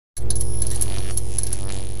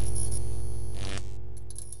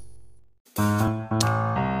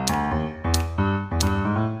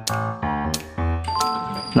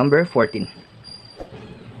Number 14.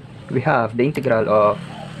 We have the integral of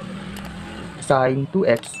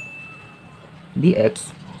sin2x dx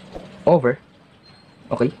over,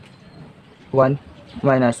 okay, 1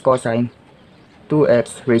 minus cosine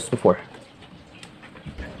 2x raised to 4.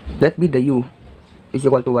 Let be the u is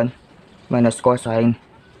equal to 1 minus cosine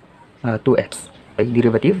 2x. Like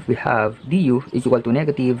derivative, we have du is equal to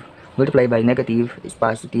negative multiplied by negative is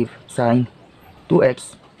positive sine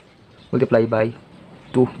 2x multiplied by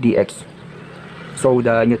 2 dx. So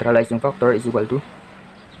the neutralizing factor is equal to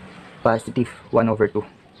positive 1 over 2.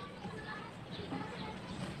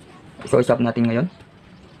 So isap natin ngayon.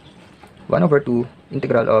 1 over 2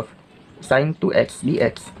 integral of sin 2x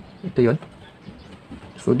dx. Ito yun.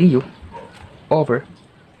 So du over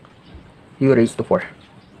u raised to 4.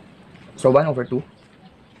 So 1 over 2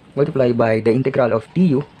 multiplied by the integral of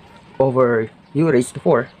du over u raised to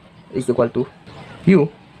 4 is equal to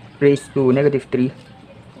u raised to negative 3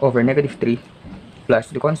 over negative 3 plus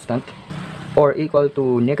the constant, or equal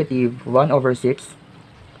to negative 1 over 6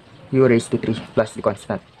 u raised to 3 plus the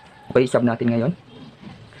constant. Okay, sub natin ngayon.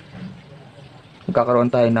 Magkakaroon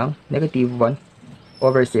tayo ng negative 1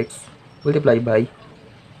 over 6 multiplied by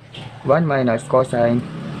 1 minus cosine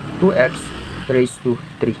 2x raised to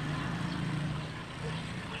 3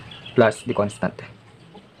 plus the constant.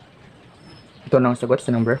 Ito na ang sagot sa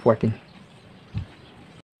number 14.